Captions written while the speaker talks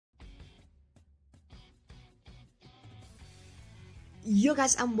Yo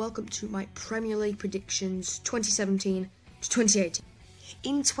guys, and welcome to my Premier League predictions 2017 to 2018.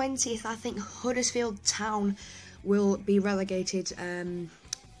 In 20th, I think Huddersfield Town will be relegated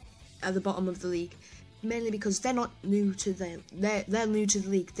at the bottom of the league, mainly because they're not new to they're new to the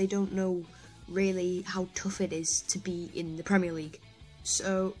league. They don't know really how tough it is to be in the Premier League.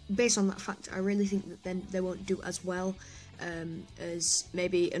 So based on that fact, I really think that then they won't do as well as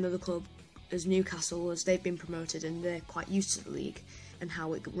maybe another club as Newcastle, as they've been promoted and they're quite used to the league and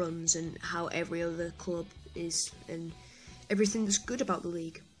how it runs and how every other club is and everything that's good about the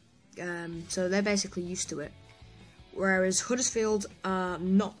league. So they're basically used to it. Whereas Huddersfield are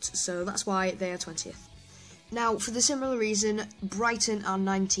not, so that's why they are 20th. Now, for the similar reason, Brighton are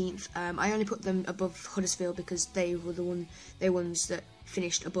 19th. I only put them above Huddersfield because they were the ones that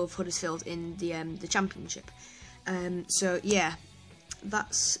finished above Huddersfield in the Championship. So yeah,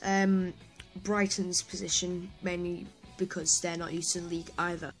 that's Brighton's position, mainly because they're not used to the league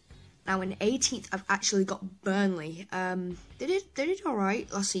either. Now in 18th, I've actually got Burnley. They did all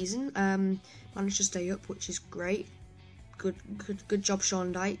right last season. Managed to stay up, which is great. Good job,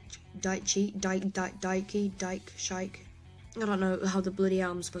 Sean Dyche. I don't know how the bloody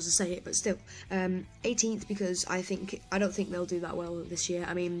hell I'm supposed to say it, but still. 18th because I don't think they'll do that well this year.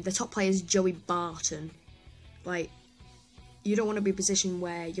 I mean, the top player is Joey Barton. Like, you don't want to be in a position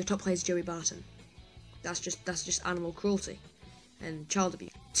where your top player is Joey Barton. That's just animal cruelty and child abuse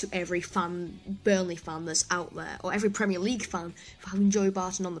to every Burnley fan that's out there, or every Premier League fan for having Joey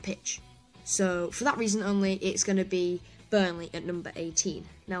Barton on the pitch. So for that reason only, it's going to be Burnley at number 18.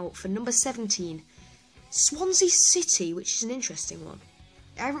 Now for number 17, Swansea City, which is an interesting one.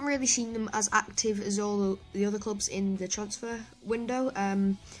 I haven't really seen them as active as all the other clubs in the transfer window.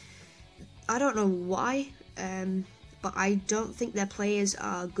 I don't know why, but I don't think their players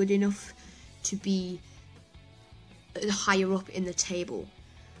are good enough to be higher up in the table.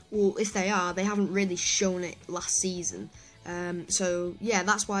 Well, if they are, they haven't really shown it last season. So yeah,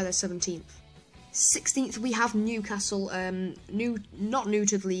 that's why they're 17th. 16th, we have Newcastle, not new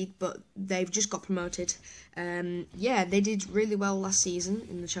to the league, but they've just got promoted. Yeah, they did really well last season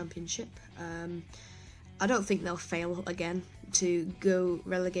in the Championship. I don't think they'll fail again to go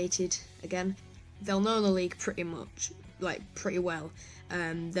relegated again. They'll know the league pretty well.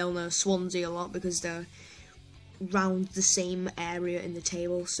 They'll know Swansea a lot because they're round the same area in the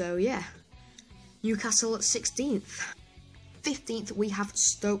table. So yeah, Newcastle at 16th. 15th, we have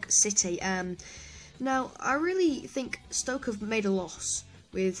Stoke City. Now, I really think Stoke have made a loss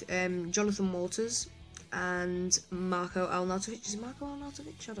with Jonathan Walters and Marko Arnautovic. Is it Marko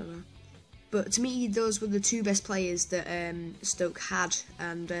Arnautovic? I don't know. But to me, those were the two best players that Stoke had.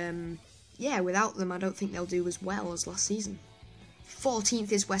 And yeah, without them, I don't think they'll do as well as last season.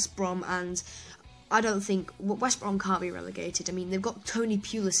 14th is West Brom, and I don't think West Brom can't be relegated. I mean, they've got Tony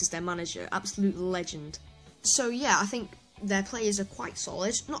Pulis as their manager, absolute legend. So yeah, I think their players are quite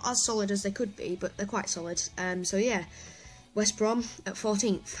solid. Not as solid as they could be, but they're quite solid. So yeah, West Brom at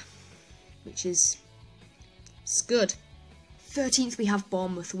 14th, which is good. 13th, we have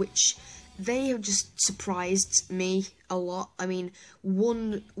Bournemouth, which they have just surprised me a lot. I mean,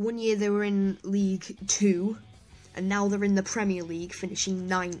 one year they were in League 2, and now they're in the Premier League, finishing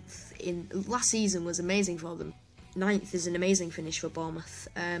 9th. Last season was amazing for them. 9th is an amazing finish for Bournemouth,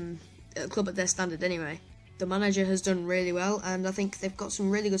 a club at their standard anyway. The manager has done really well, and I think they've got some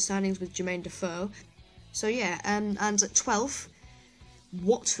really good signings with Jermaine Defoe. So yeah, and at 12th,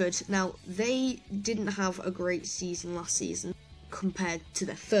 Watford. Now, they didn't have a great season last season compared to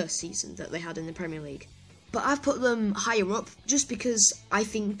their first season that they had in the Premier League. But I've put them higher up just because I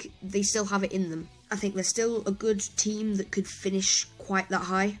think they still have it in them. I think they're still a good team that could finish quite that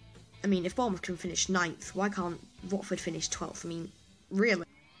high. I mean, if Bournemouth can finish 9th, why can't Watford finish 12th? I mean, really.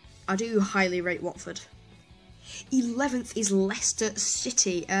 I do highly rate Watford. 11th is Leicester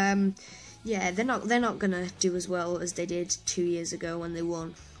City. Yeah, they're not gonna do as well as they did 2 years ago when they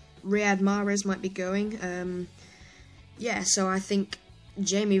won. Riyad Mahrez might be going. Yeah, so I think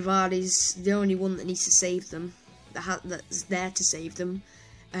Jamie Vardy's the only one that needs to save them, that's there to save them,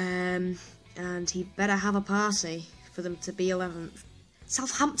 and he better have a party for them to be 11th.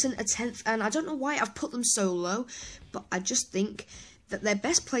 Southampton are 10th, and I don't know why I've put them so low, but I just think that their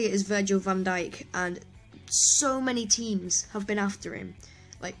best player is Virgil van Dijk, and so many teams have been after him.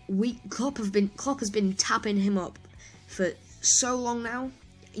 Like, Klopp has been tapping him up for so long now.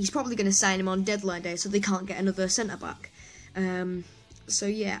 He's probably going to sign him on deadline day so they can't get another centre-back. So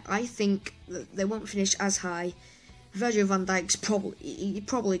yeah, I think that they won't finish as high. Virgil van Dijk's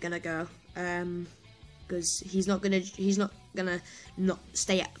probably going to go. Because he's not gonna not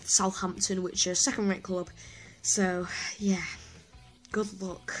stay at Southampton, which is a second-rate club. So yeah, Good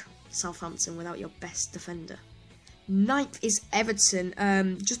luck, Southampton, without your best defender. Ninth is Everton,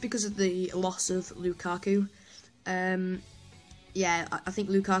 just because of the loss of Lukaku. Yeah, I think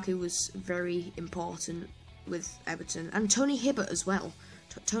Lukaku was very important with Everton, and Tony Hibbert as well.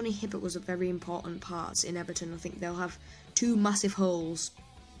 Tony Hibbert was a very important part in Everton. I think they'll have 2 massive holes.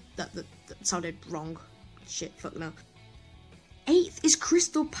 That sounded wrong. Shit, fuck no. 8th is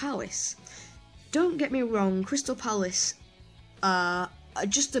Crystal Palace. Don't get me wrong, Crystal Palace are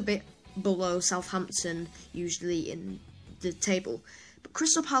just a bit below Southampton usually in the table. But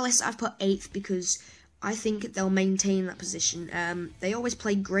Crystal Palace I've put 8th because I think they'll maintain that position. They always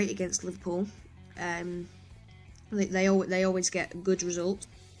play great against Liverpool. They always get good results.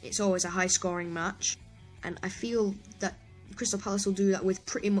 It's always a high scoring match. And I feel that Crystal Palace will do that with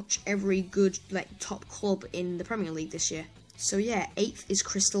pretty much every good top club in the Premier League this year. So yeah, 8th is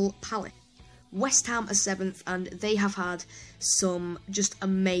Crystal Palace. West Ham are 7th, and they have had some just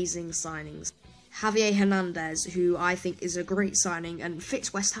amazing signings. Javier Hernandez, who I think is a great signing and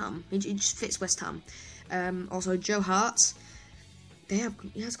fits West Ham. He just fits West Ham. Also, Joe Hart. He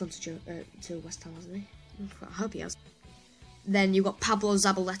has gone to West Ham, hasn't he? I hope he has. Then you've got Pablo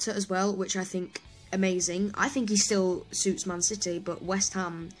Zabaleta as well, which I think amazing. I think he still suits Man City, but West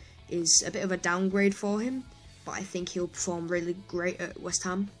Ham is a bit of a downgrade for him. But I think he'll perform really great at West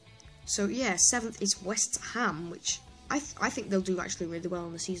Ham. So yeah, 7th is West Ham, which I think they'll do actually really well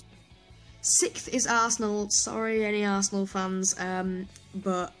in the season. 6th is Arsenal. Sorry, any Arsenal fans,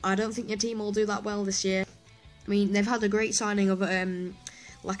 but I don't think your team will do that well this year. I mean, they've had a great signing of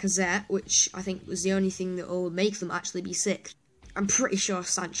Lacazette, which I think was the only thing that will make them actually be 6th. I'm pretty sure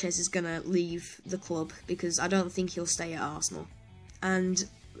Sanchez is going to leave the club because I don't think he'll stay at Arsenal. And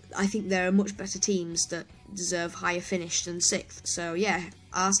I think there are much better teams that deserve higher finish than 6th. So yeah,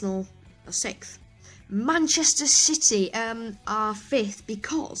 Arsenal are 6th. Manchester City are 5th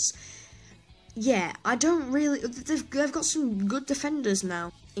because, yeah, I don't really... They've got some good defenders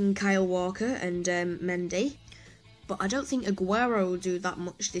now in Kyle Walker and Mendy. But I don't think Aguero will do that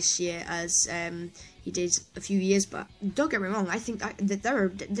much this year as he did a few years back. Don't get me wrong, I think that they're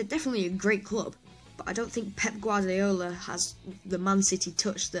definitely a great club. But I don't think Pep Guardiola has the Man City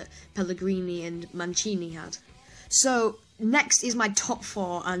touch that Pellegrini and Mancini had. So, next is my top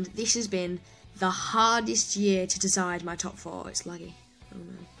 4, and this has been the hardest year to decide my top 4. It's laggy. Oh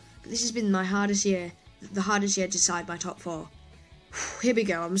no. But this has been my hardest year, the hardest year to decide my top 4. Here we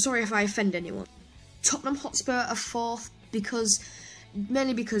go, I'm sorry if I offend anyone. Tottenham Hotspur are 4th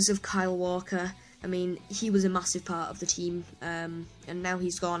mainly because of Kyle Walker. I mean, he was a massive part of the team, and now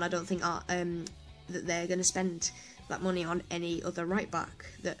he's gone. I don't think that they're going to spend that money on any other right back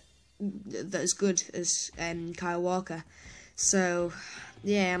that as good as Kyle Walker. So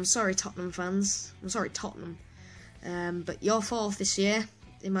yeah, I'm sorry, Tottenham fans. I'm sorry, Tottenham. But you're 4th this year,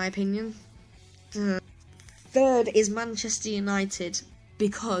 in my opinion. 3rd is Manchester United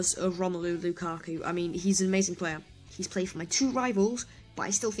because of Romelu Lukaku. I mean, he's an amazing player. He's played for my 2 rivals, but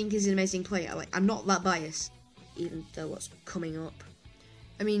I still think he's an amazing player. I'm not that biased, even though what's coming up.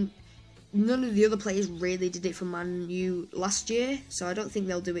 I mean, none of the other players really did it for Man U last year, so I don't think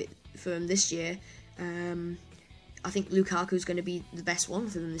they'll do it for him this year. I think Lukaku's going to be the best one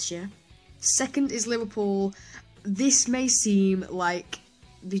for them this year. 2nd is Liverpool. This may seem like,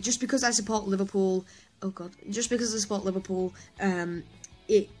 just because I support Liverpool,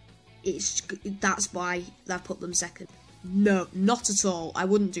 that's why I've put them 2nd. No, not at all. I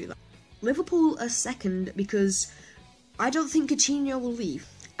wouldn't do that. Liverpool are 2nd because I don't think Coutinho will leave.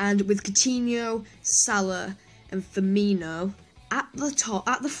 And with Coutinho, Salah, and Firmino at the top,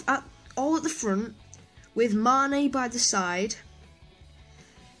 all at the front, with Mane by the side,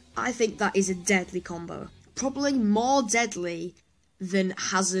 I think that is a deadly combo. Probably more deadly than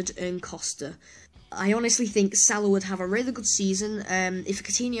Hazard and Costa. I honestly think Salah would have a really good season if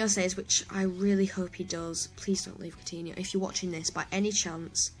Coutinho stays, which I really hope he does. Please don't leave Coutinho. If you're watching this, by any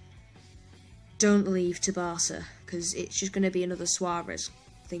chance, don't leave to Barca, because it's just going to be another Suarez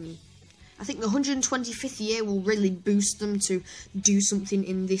thingy. I think the 125th year will really boost them to do something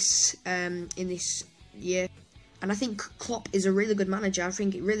in this year. And I think Klopp is a really good manager. I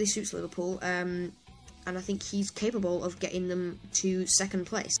think it really suits Liverpool. And I think he's capable of getting them to 2nd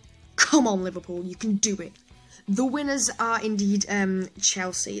place. Come on, Liverpool, you can do it. The winners are indeed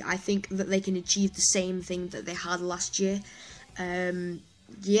Chelsea. I think that they can achieve the same thing that they had last year.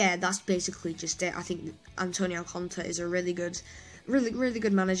 Yeah, that's basically just it. I think Antonio Conte is a really good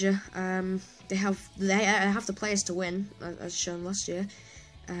manager. They have the players to win, as shown last year.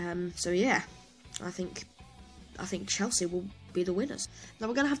 So yeah, I think Chelsea will be the winners. Now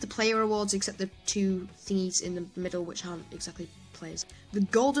we're going to have the player awards, except the 2 thingies in the middle, which aren't exactly players. The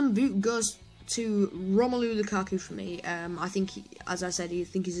Golden Boot goes to Romelu Lukaku for me. I think, as I said, I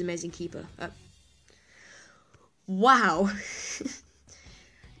think he's an amazing keeper. Wow.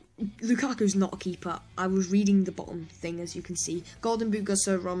 Lukaku's not a keeper. I was reading the bottom thing, as you can see. Golden Boot goes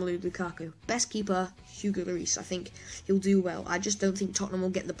to Romelu Lukaku. Best keeper, Hugo Lloris. I think he'll do well. I just don't think Tottenham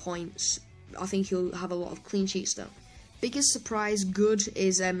will get the points. I think he'll have a lot of clean sheets, though. Biggest surprise good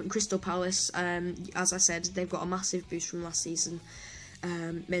is Crystal Palace. As I said, they've got a massive boost from last season,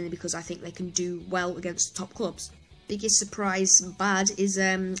 mainly because I think they can do well against top clubs. Biggest surprise bad is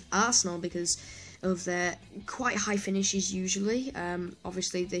Arsenal, because of their quite high finishes usually.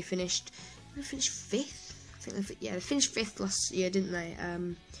 Obviously they finished 5th. I think they finished 5th last year, didn't they?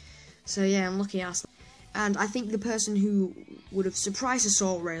 So yeah, I'm lucky Arsenal. And I think the person who would have surprised us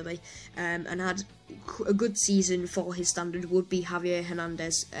all really, and had a good season for his standard, would be Javier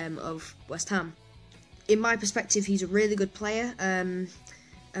Hernandez of West Ham. In my perspective, he's a really good player, and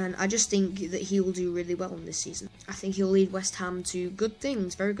I just think that he will do really well in this season. I think he'll lead West Ham to good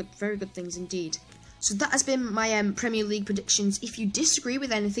things, very good things indeed. So that has been my Premier League predictions. If you disagree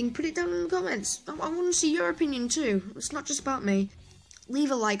with anything, put it down in the comments. I want to see your opinion too. It's not just about me. Leave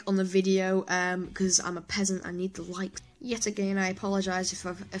a like on the video, because I'm a peasant, I need the likes. Yet again, I apologise if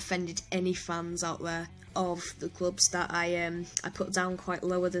I've offended any fans out there of the clubs that I put down quite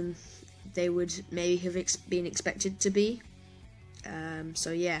lower than they would maybe have been expected to be.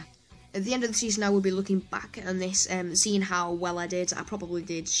 So yeah. At the end of the season, I will be looking back on this, seeing how well I did. I probably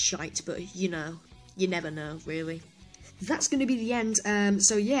did shite, but you know, you never know, really. That's going to be the end.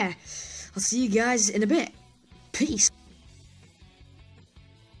 So yeah, I'll see you guys in a bit. Peace.